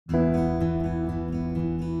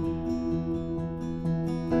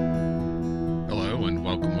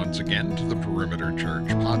once again to the Perimeter Church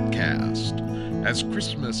podcast. As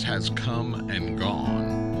Christmas has come and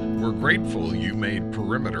gone, we're grateful you made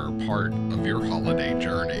Perimeter part of your holiday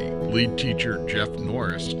journey. Lead teacher Jeff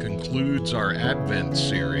Norris concludes our Advent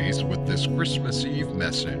series with this Christmas Eve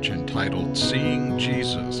message entitled Seeing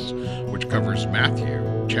Jesus, which covers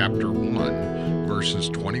Matthew chapter 1, verses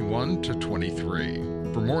 21 to 23.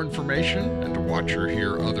 For more information and to watch or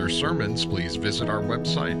hear other sermons, please visit our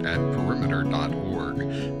website at perimeter.org.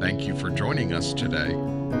 Thank you for joining us today.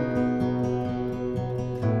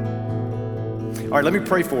 All right, let me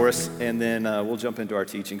pray for us, and then we'll jump into our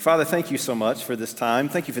teaching. Father, thank you so much for this time.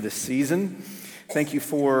 Thank you for this season. Thank you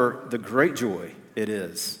for the great joy it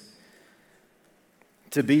is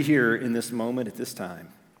to be here in this moment at this time.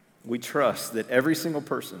 We trust that every single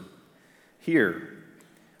person here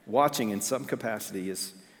watching in some capacity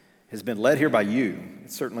has been led here by you.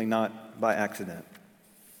 It's certainly not by accident.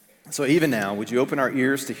 So even now, would you open our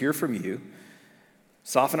ears to hear from you,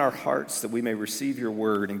 soften our hearts that we may receive your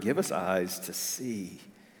word, and give us eyes to see,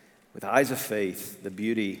 with eyes of faith, the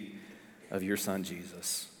beauty of your Son,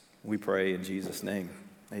 Jesus. We pray in Jesus' name.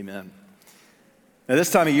 Amen. Now,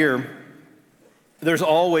 this time of year, there's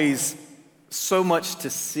always so much to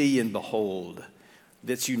see and behold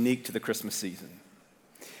that's unique to the Christmas season.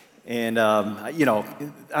 And, I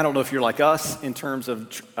don't know if you're like us in terms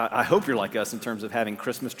of, I hope you're like us in terms of having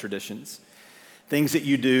Christmas traditions, things that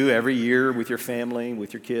you do every year with your family,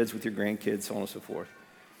 with your kids, with your grandkids, so on and so forth.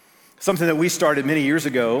 Something that we started many years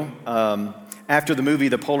ago, after the movie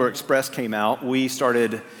The Polar Express came out, we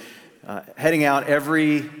started heading out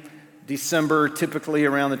every December, typically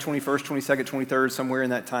around the 21st, 22nd, 23rd, somewhere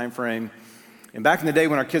in that time frame. And back in the day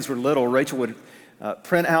when our kids were little, Rachel would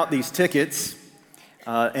print out these tickets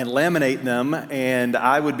and laminate them, and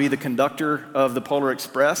I would be the conductor of the Polar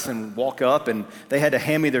Express and walk up, and they had to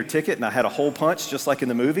hand me their ticket, and I had a hole punch just like in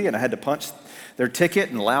the movie, and I had to punch their ticket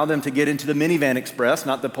and allow them to get into the minivan express,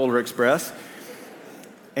 not the Polar Express.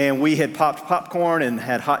 And we had popped popcorn and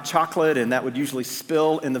had hot chocolate, and that would usually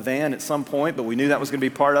spill in the van at some point, but we knew that was going to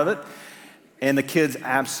be part of it, and the kids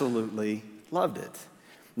absolutely loved it.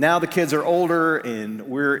 Now the kids are older, and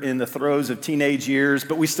we're in the throes of teenage years,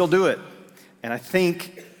 but we still do it. And I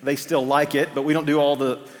think they still like it, but we don't do all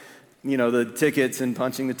the tickets and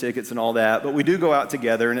punching the tickets and all that. But we do go out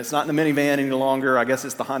together, and it's not in the minivan any longer. I guess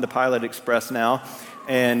it's the Honda Pilot Express now.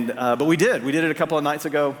 And but we did it a couple of nights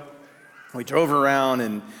ago. We drove around,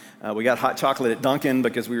 and we got hot chocolate at Dunkin'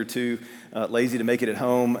 because we were too lazy to make it at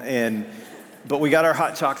home. But we got our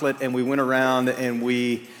hot chocolate, and we went around, and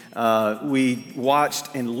we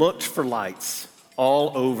watched and looked for lights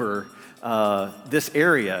all over this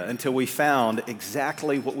area until we found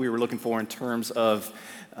exactly what we were looking for in terms of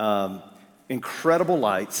incredible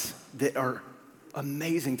lights that are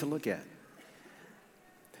amazing to look at.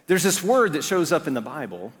 There's this word that shows up in the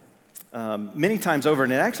Bible many times over,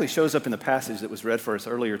 and it actually shows up in the passage that was read for us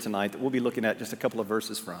earlier tonight that we'll be looking at just a couple of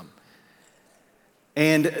verses from.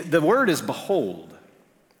 And the word is behold.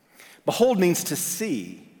 Behold means to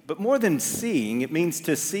see, but more than seeing, it means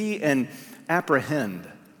to see and apprehend.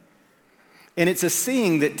 And it's a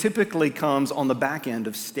seeing that typically comes on the back end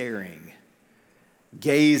of staring,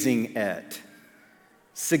 gazing at,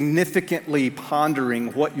 significantly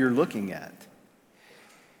pondering what you're looking at.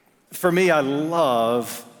 For me, I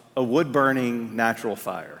love a wood-burning natural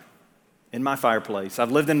fire in my fireplace.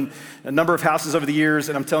 I've lived in a number of houses over the years,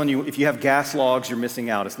 and I'm telling you, if you have gas logs, you're missing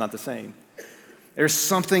out. It's not the same. There's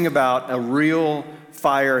something about a real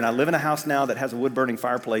fire, and I live in a house now that has a wood-burning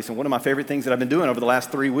fireplace, and one of my favorite things that I've been doing over the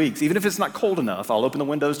last 3 weeks, even if it's not cold enough, I'll open the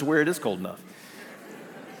windows to where it is cold enough.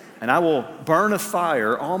 And I will burn a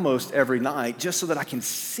fire almost every night just so that I can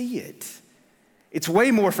see it. It's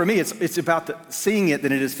way more for me, it's about seeing it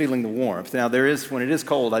than it is feeling the warmth. Now, when it is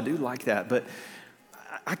cold, I do like that, but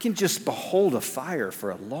I can just behold a fire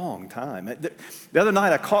for a long time. The other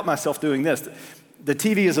night, I caught myself doing this. The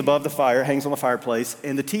TV is above the fire, hangs on the fireplace,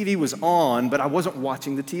 and the TV was on, but I wasn't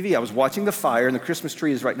watching the TV. I was watching the fire, and the Christmas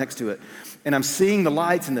tree is right next to it. And I'm seeing the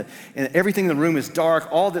lights, and everything in the room is dark.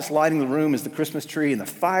 All that's lighting the room is the Christmas tree, and the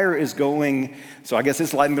fire is going, so I guess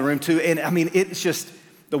it's lighting the room too. And I mean, it's just,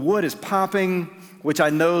 the wood is popping, which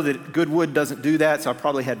I know that good wood doesn't do that, so I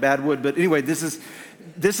probably had bad wood. But anyway, this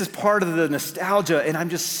is part of the nostalgia, and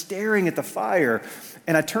I'm just staring at the fire.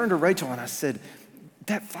 And I turned to Rachel, and I said,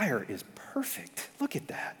 that fire is perfect. Look at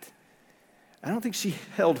that. I don't think she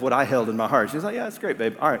held what I held in my heart. She was like, yeah, that's great,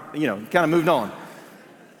 babe. All right, kind of moved on.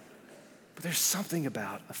 But there's something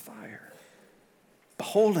about a fire,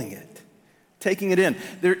 beholding it, taking it in.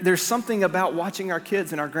 There's something about watching our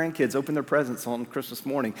kids and our grandkids open their presents on Christmas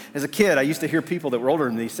morning. As a kid, I used to hear people that were older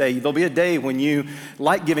than me say, there'll be a day when you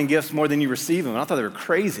like giving gifts more than you receive them. And I thought they were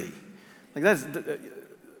crazy. Like,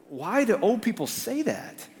 why do old people say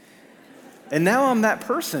that? And now I'm that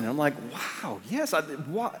person. I'm like, wow, yes. I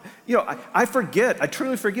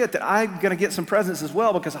truly forget that I'm going to get some presents as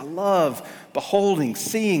well because I love beholding,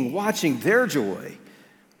 seeing, watching their joy,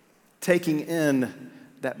 taking in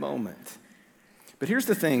that moment. But here's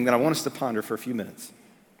the thing that I want us to ponder for a few minutes.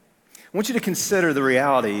 I want you to consider the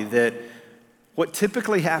reality that what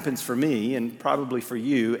typically happens for me, and probably for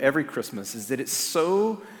you every Christmas, is that it's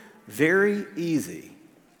so very easy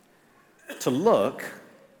to look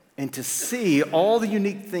and to see all the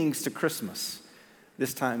unique things to Christmas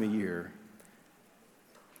this time of year,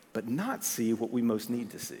 but not see what we most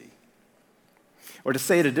need to see. Or to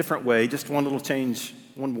say it a different way, just one little change,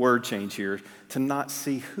 one word change here, to not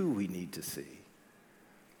see who we need to see.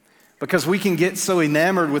 Because we can get so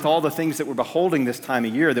enamored with all the things that we're beholding this time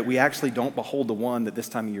of year that we actually don't behold the one that this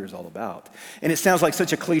time of year is all about. And it sounds like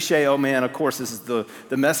such a cliche, oh man, of course this is the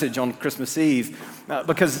message on Christmas Eve.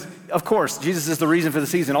 Because, of course, Jesus is the reason for the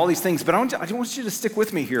season, all these things. But I want you to stick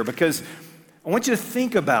with me here because I want you to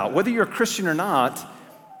think about, whether you're a Christian or not,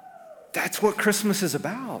 that's what Christmas is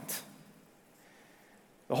about.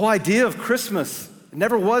 The whole idea of Christmas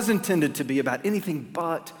never was intended to be about anything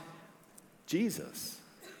but Jesus.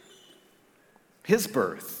 His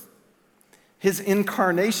birth, his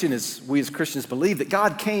incarnation, as we as Christians believe, that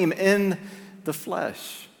God came in the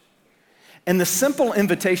flesh. And the simple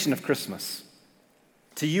invitation of Christmas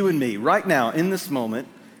to you and me right now in this moment,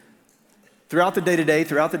 throughout the day today,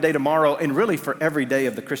 throughout the day tomorrow, and really for every day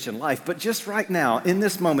of the Christian life, but just right now in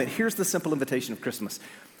this moment, here's the simple invitation of Christmas.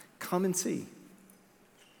 Come and see.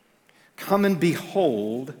 Come and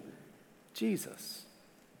behold Jesus.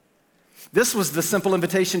 This was the simple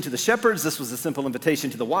invitation to the shepherds. This was the simple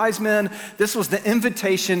invitation to the wise men. This was the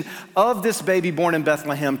invitation of this baby born in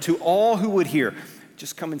Bethlehem to all who would hear.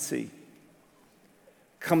 Just come and see.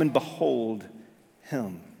 Come and behold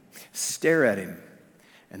him. Stare at him.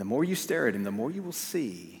 And the more you stare at him, the more you will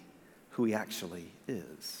see who he actually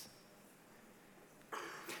is.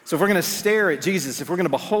 So if we're going to stare at Jesus, if we're going to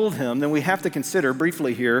behold him, then we have to consider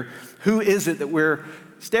briefly here, who is it that we're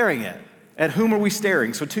staring at? At whom are we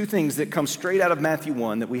staring? So two things that come straight out of Matthew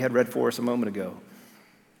 1 that we had read for us a moment ago.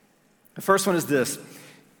 The first one is this.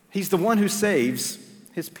 He's the one who saves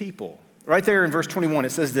his people. Right there in verse 21,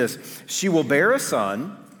 it says this, she will bear a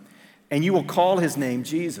son, and you will call his name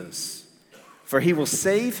Jesus, for he will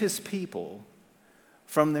save his people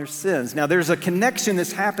from their sins. Now, there's a connection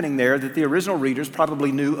that's happening there that the original readers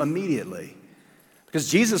probably knew immediately. Because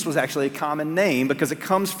Jesus was actually a common name because it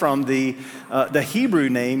comes from the Hebrew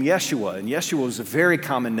name Yeshua. And Yeshua was a very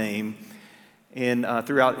common name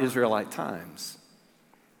throughout Israelite times.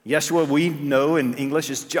 Yeshua, we know in English,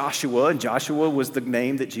 is Joshua, and Joshua was the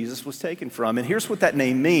name that Jesus was taken from. And here's what that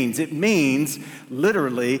name means. It means,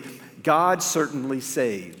 literally, God certainly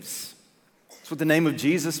saves. That's what the name of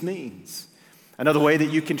Jesus means. Another way that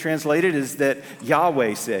you can translate it is that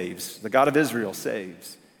Yahweh saves, the God of Israel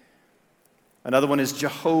saves. Another one is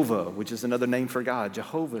Jehovah, which is another name for God.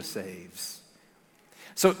 Jehovah saves.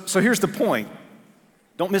 So here's the point.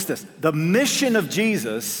 Don't miss this. The mission of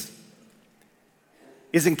Jesus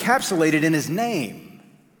is encapsulated in his name.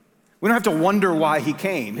 We don't have to wonder why he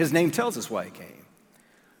came. His name tells us why he came.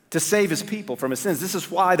 To save his people from his sins. This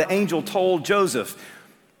is why the angel told Joseph,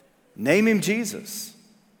 name him Jesus.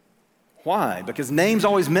 Why? Because names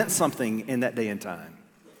always meant something in that day and time.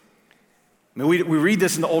 I mean, we read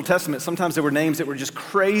this in the Old Testament. Sometimes there were names that were just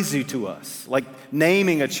crazy to us, like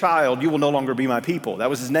naming a child, you will no longer be my people. That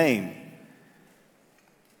was his name.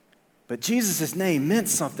 But Jesus' name meant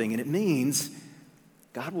something, and it means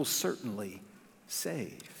God will certainly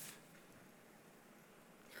save.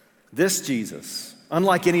 This Jesus,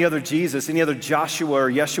 unlike any other Jesus, any other Joshua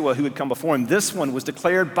or Yeshua who had come before him, this one was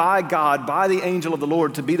declared by God, by the angel of the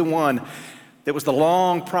Lord, to be the one that was the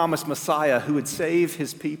long-promised Messiah who would save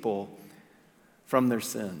his people from their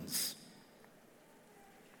sins.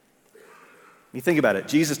 You think about it.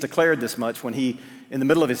 Jesus declared this much when he, in the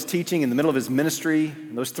middle of his teaching, in the middle of his ministry,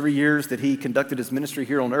 in those 3 years that he conducted his ministry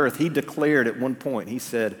here on earth, he declared at one point, he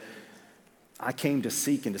said, I came to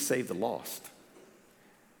seek and to save the lost.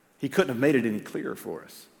 He couldn't have made it any clearer for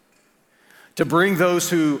us. To bring those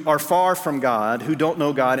who are far from God, who don't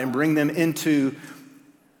know God, and bring them into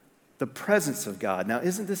the presence of God. Now,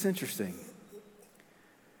 isn't this interesting?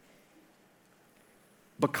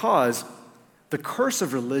 Because the curse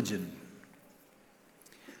of religion,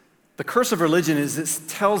 The curse of religion is it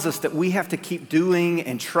tells us that we have to keep doing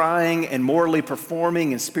and trying and morally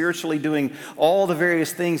performing and spiritually doing all the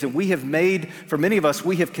various things. And we have made, for many of us,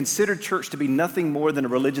 we have considered church to be nothing more than a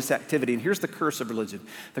religious activity. And here's the curse of religion.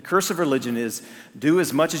 The curse of religion is do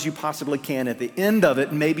as much as you possibly can. At the end of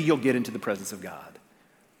it, maybe you'll get into the presence of God.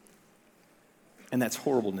 And that's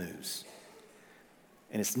horrible news.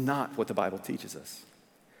 And it's not what the Bible teaches us.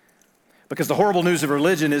 Because the horrible news of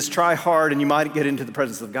religion is try hard and you might get into the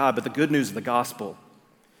presence of God, but the good news of the gospel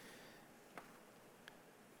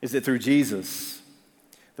is that through Jesus,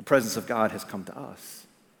 the presence of God has come to us.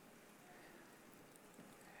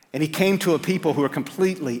 And he came to a people who are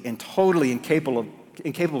completely and totally incapable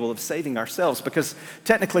of saving ourselves, because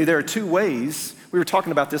technically there are two ways. We were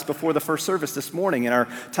talking about this before the first service this morning. In our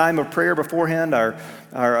time of prayer beforehand,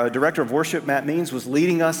 our director of worship, Matt Means, was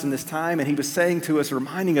leading us in this time, and he was saying to us,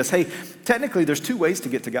 reminding us, hey, technically there's two ways to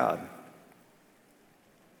get to God.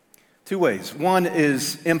 Two ways. One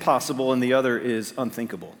is impossible and the other is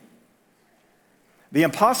unthinkable. The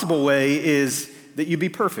impossible way is that you be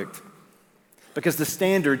perfect, because the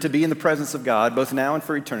standard to be in the presence of God, both now and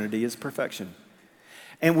for eternity, is perfection.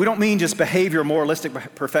 And we don't mean just behavior, moralistic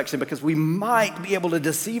perfection, because we might be able to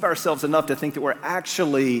deceive ourselves enough to think that we're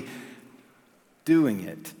actually doing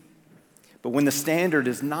it. But when the standard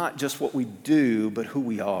is not just what we do, but who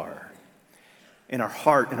we are, in our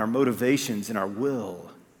heart, in our motivations, in our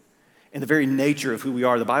will, in the very nature of who we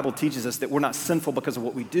are, the Bible teaches us that we're not sinful because of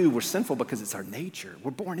what we do. We're sinful because it's our nature.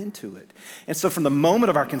 We're born into it. And so from the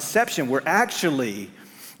moment of our conception, we're actually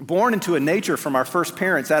born into a nature from our first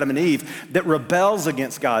parents, Adam and Eve, that rebels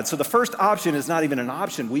against God. So the first option is not even an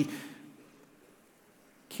option. We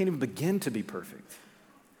can't even begin to be perfect.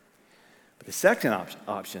 But the second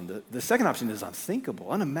option is unthinkable,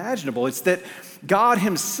 unimaginable. It's that God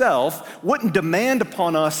himself wouldn't demand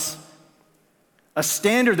upon us a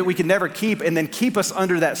standard that we could never keep and then keep us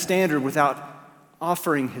under that standard without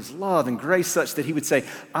offering his love and grace such that he would say,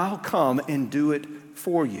 I'll come and do it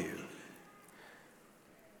for you.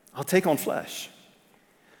 I'll take on flesh.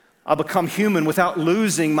 I'll become human without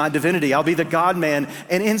losing my divinity. I'll be the God-man,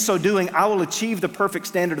 and in so doing, I will achieve the perfect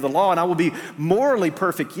standard of the law, and I will be morally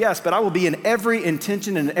perfect, yes, but I will be in every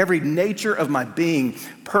intention and every nature of my being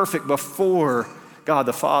perfect before God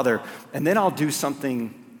the Father. And then I'll do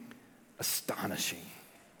something astonishing.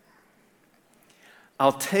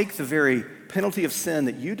 I'll take the very penalty of sin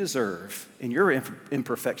that you deserve in your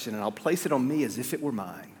imperfection, and I'll place it on me as if it were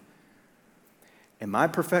mine. And my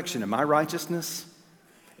perfection and my righteousness,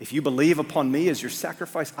 if you believe upon me as your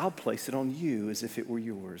sacrifice, I'll place it on you as if it were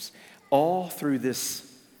yours. All through this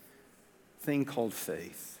thing called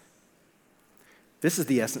faith. This is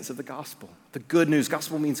the essence of the gospel. The good news.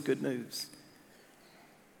 Gospel means good news.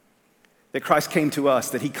 That Christ came to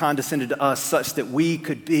us, that he condescended to us such that we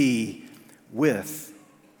could be with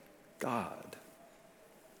God.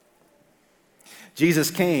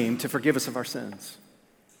 Jesus came to forgive us of our sins,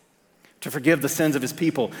 to forgive the sins of his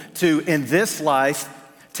people, to, in this life,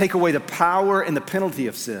 take away the power and the penalty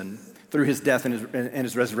of sin through his death and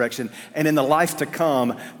his resurrection, and in the life to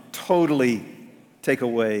come, totally take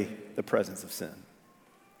away the presence of sin.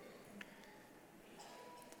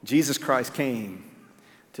 Jesus Christ came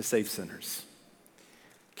to save sinners.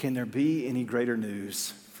 Can there be any greater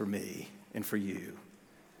news for me and for you,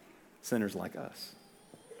 sinners like us?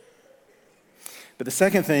 But the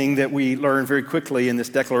second thing that we learn very quickly in this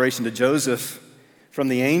declaration to Joseph from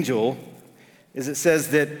the angel is it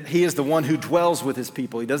says that he is the one who dwells with his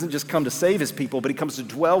people. He doesn't just come to save his people, but he comes to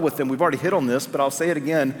dwell with them. We've already hit on this, but I'll say it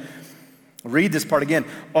again. Read this part again.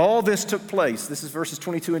 All this took place. This is verses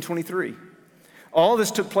 22 and 23. All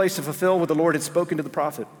this took place to fulfill what the Lord had spoken to the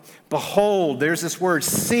prophet. Behold, there's this word,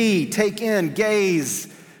 see, take in,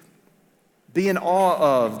 gaze, be in awe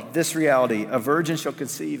of this reality. A virgin shall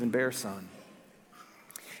conceive and bear a son.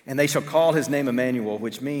 And they shall call his name Emmanuel,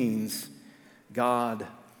 which means God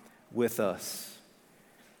with us.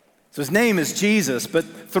 So his name is Jesus, but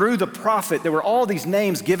through the prophet, there were all these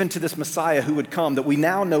names given to this Messiah who would come that we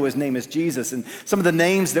now know his name is Jesus. And some of the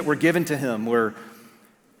names that were given to him were,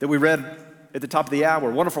 that we read at the top of the hour,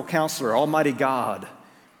 Wonderful Counselor, Almighty God,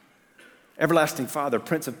 Everlasting Father,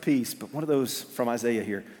 Prince of Peace. But one of those from Isaiah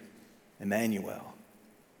here, Emmanuel,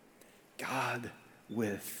 God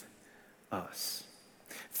with us.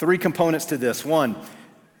 Three components to this. One,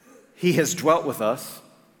 he has dwelt with us.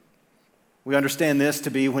 We understand this to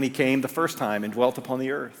be when he came the first time and dwelt upon the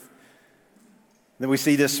earth. Then we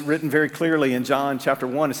see this written very clearly in John chapter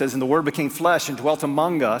 1. It says, and the Word became flesh and dwelt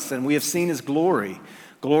among us, and we have seen his glory.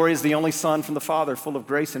 Glory is the only Son from the Father, full of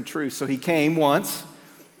grace and truth. So he came once,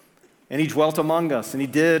 and he dwelt among us, and he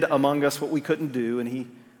did among us what we couldn't do, and he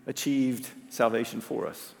achieved salvation for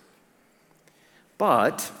us.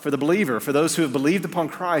 But for the believer, for those who have believed upon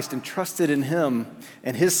Christ and trusted in him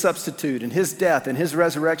and his substitute and his death and his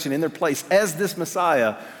resurrection in their place as this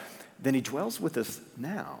Messiah, then he dwells with us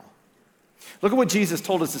now. Look at what Jesus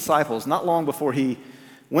told his disciples not long before he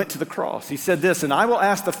went to the cross. He said this, "And I will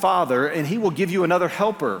ask the Father, and he will give you another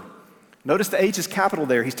helper." Notice the H is capital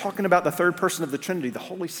there. He's talking about the third person of the Trinity, the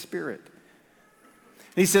Holy Spirit.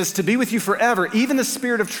 He says, "To be with you forever, even the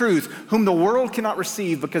Spirit of truth, whom the world cannot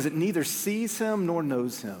receive because it neither sees him nor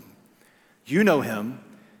knows him. You know him."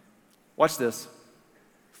 Watch this.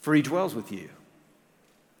 "For he dwells with you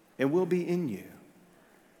and will be in you."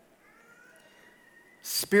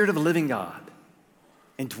 Spirit of the living God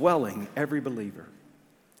indwelling every believer,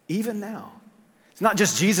 even now. It's not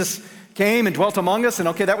just Jesus came and dwelt among us and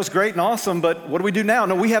okay, that was great and awesome, but what do we do now?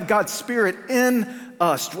 No, we have God's Spirit in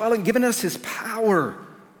us, dwelling, giving us his power,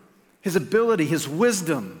 his ability, his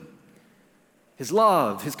wisdom, his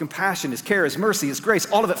love, his compassion, his care, his mercy, his grace,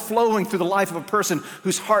 all of it flowing through the life of a person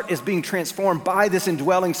whose heart is being transformed by this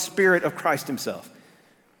indwelling Spirit of Christ himself.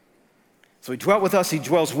 So he dwelt with us, he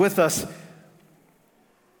dwells with us,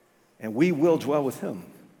 and we will dwell with him.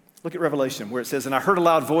 Look at Revelation where it says, "And I heard a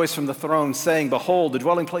loud voice from the throne saying, 'Behold, the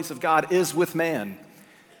dwelling place of God is with man.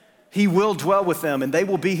 He will dwell with them, and they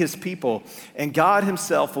will be his people, and God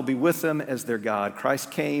himself will be with them as their God.'"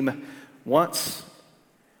 Christ came once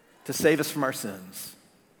to save us from our sins.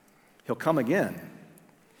 He'll come again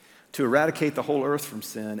to eradicate the whole earth from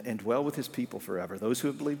sin and dwell with his people forever, those who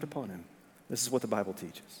have believed upon him. This is what the Bible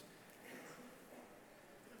teaches.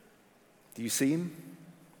 Do you see him?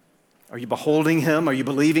 Are you beholding him? Are you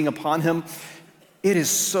believing upon him? It is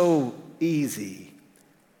so easy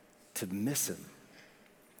to miss him.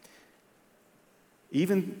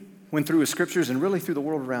 Even when through his scriptures and really through the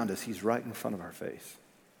world around us, he's right in front of our face.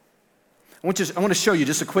 I want to show you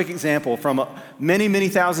just a quick example from many, many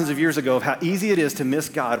thousands of years ago of how easy it is to miss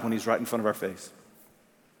God when he's right in front of our face.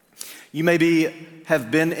 You maybe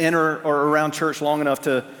have been in or around church long enough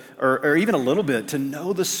to, or even a little bit, to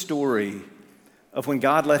know the story of when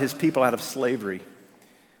God led his people out of slavery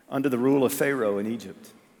under the rule of Pharaoh in Egypt.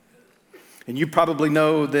 And you probably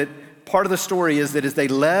know that part of the story is that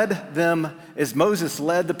as Moses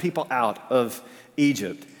led the people out of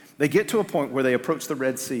Egypt, they get to a point where they approach the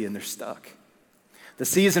Red Sea and they're stuck. The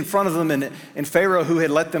sea is in front of them, and Pharaoh, who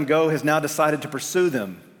had let them go, has now decided to pursue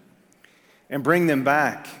them and bring them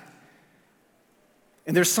back.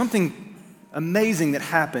 And there's something amazing that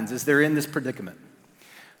happens as they're in this predicament.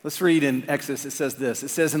 Let's read in Exodus, it says this. It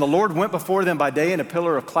says, "And the Lord went before them by day in a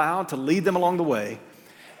pillar of cloud to lead them along the way,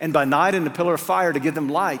 and by night in a pillar of fire to give them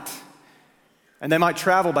light. And they might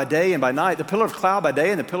travel by day and by night. The pillar of cloud by day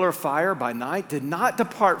and the pillar of fire by night did not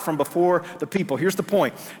depart from before the people." Here's the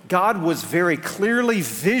point. God was very clearly,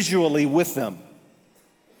 visually with them.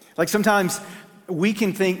 Like sometimes we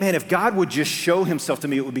can think, man, if God would just show himself to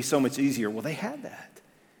me, it would be so much easier. Well, they had that.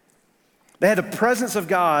 They had the presence of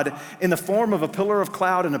God in the form of a pillar of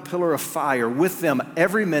cloud and a pillar of fire with them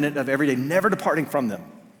every minute of every day, never departing from them,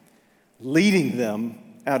 leading them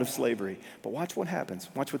out of slavery. But watch what happens.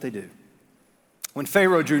 Watch what they do. When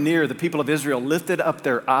Pharaoh drew near, the people of Israel lifted up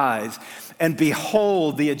their eyes, and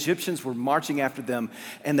behold, the Egyptians were marching after them,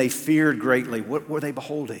 and they feared greatly. What were they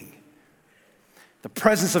beholding? The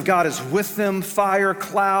presence of God is with them, fire,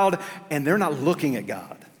 cloud, and they're not looking at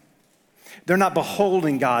God. They're not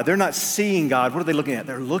beholding God. They're not seeing God. What are they looking at?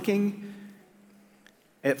 They're looking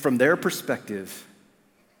at, from their perspective,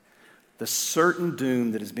 the certain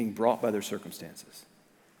doom that is being brought by their circumstances.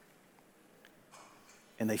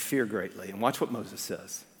 And they fear greatly. And watch what Moses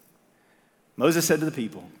says. Moses said to the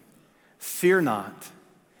people, "Fear not,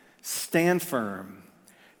 stand firm,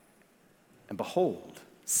 and behold,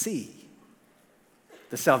 see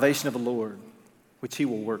the salvation of the Lord, which he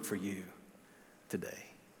will work for you today."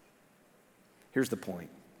 Here's the point.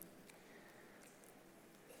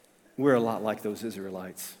 We're a lot like those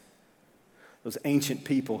Israelites, those ancient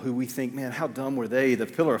people who we think, man, how dumb were they? The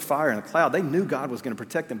pillar of fire and the cloud, they knew God was going to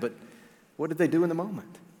protect them, but what did they do in the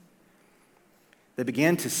moment? They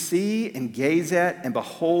began to see and gaze at and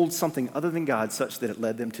behold something other than God, such that it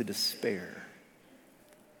led them to despair.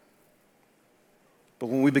 But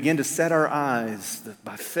when we begin to set our eyes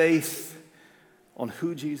by faith on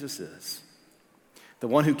who Jesus is, the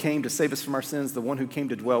one who came to save us from our sins, the one who came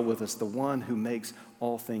to dwell with us, the one who makes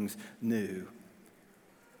all things new,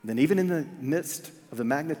 then even in the midst of the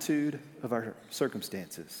magnitude of our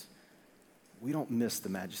circumstances, we don't miss the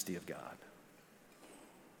majesty of God.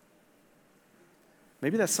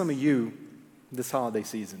 Maybe that's some of you this holiday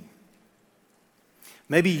season.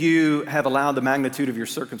 Maybe you have allowed the magnitude of your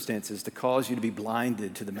circumstances to cause you to be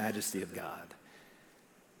blinded to the majesty of God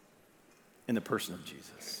in the person of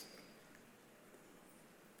Jesus.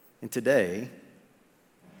 And today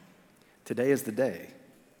is the day.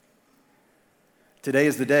 Today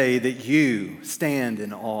is the day that you stand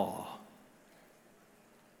in awe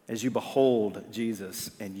as you behold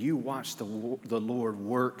Jesus and you watch the Lord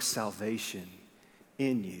work salvation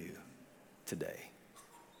in you today.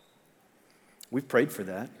 We've prayed for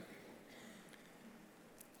that.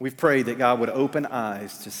 We've prayed that God would open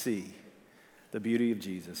eyes to see the beauty of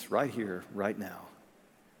Jesus right here, right now,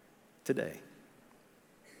 today.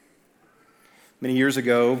 Many years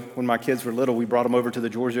ago, when my kids were little, we brought them over to the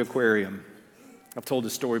Georgia Aquarium. I've told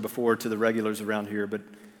this story before to the regulars around here, but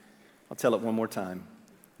I'll tell it one more time,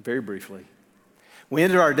 very briefly. We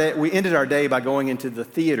ended our day by going into the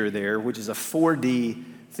theater there, which is a 4D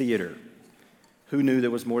theater. Who knew there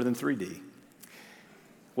was more than 3D?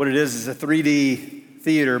 What it is a 3D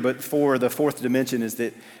theater, but for the fourth dimension is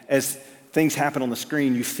that as things happen on the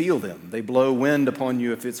screen, you feel them. They blow wind upon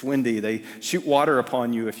you if it's windy. They shoot water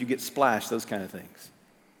upon you if you get splashed, those kind of things.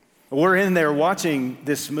 We're in there watching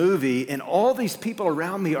this movie, and all these people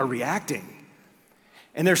around me are reacting.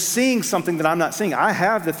 And they're seeing something that I'm not seeing. I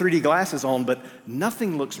have the 3D glasses on, but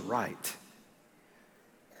nothing looks right.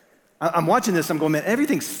 I'm watching this, I'm going, man,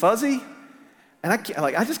 everything's fuzzy. And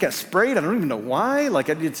I just got sprayed. I don't even know why.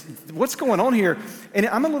 What's going on here? And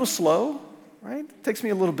I'm a little slow, right? It takes me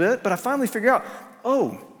a little bit, but I finally figure out,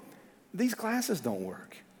 oh, these glasses don't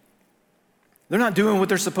work. They're not doing what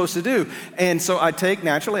they're supposed to do. And so I take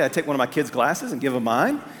one of my kids' glasses and give him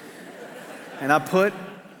mine. And I put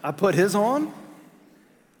his on.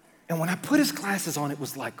 And when I put his glasses on, it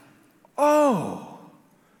was like, oh,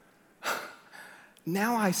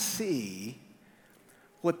 now I see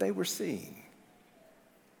what they were seeing.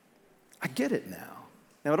 I get it now.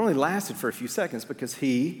 Now, it only lasted for a few seconds because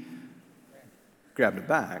he grabbed it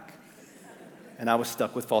back, and I was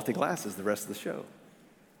stuck with faulty glasses the rest of the show.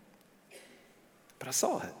 But I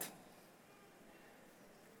saw it,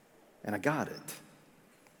 and I got it.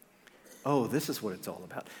 Oh, this is what it's all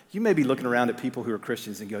about. You may be looking around at people who are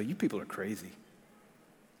Christians and go, you people are crazy.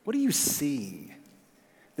 What are you seeing,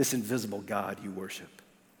 this invisible God you worship?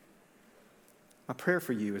 My prayer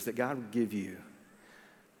for you is that God would give you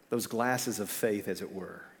those glasses of faith, as it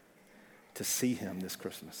were, to see him this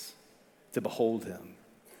Christmas, to behold him,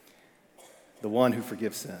 the one who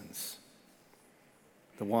forgives sins,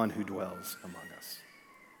 the one who dwells among us.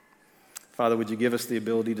 Father, would you give us the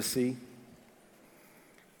ability to see?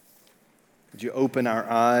 Would you open our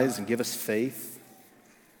eyes and give us faith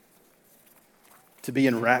to be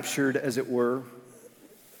enraptured, as it were,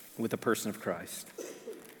 with the person of Christ?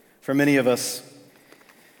 For many of us,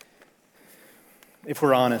 if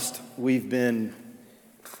we're honest, we've been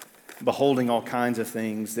beholding all kinds of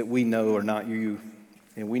things that we know are not you,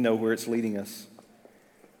 and we know where it's leading us.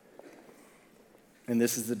 And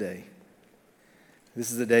this is the day.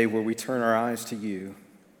 This is the day where we turn our eyes to you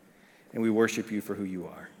and we worship you for who you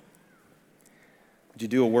are. Would you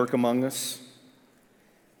do a work among us?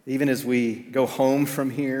 Even as we go home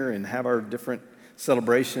from here and have our different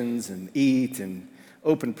celebrations and eat and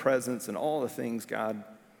open presents and all the things, God,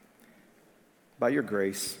 by your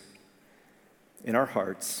grace, in our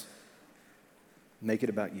hearts, make it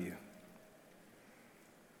about you.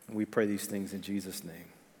 And we pray these things in Jesus' name.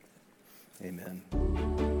 Amen.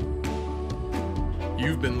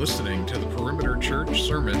 You've been listening to the Perimeter Church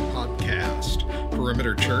Sermon Podcast.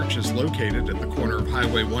 Perimeter Church is located at the corner of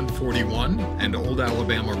Highway 141 and Old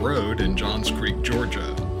Alabama Road in Johns Creek,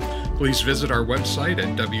 Georgia. Please visit our website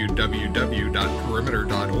at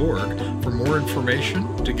www.perimeter.org for more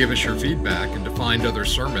information, to give us your feedback, and to find other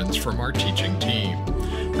sermons from our teaching team.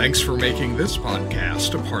 Thanks for making this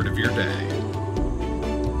podcast a part of your day.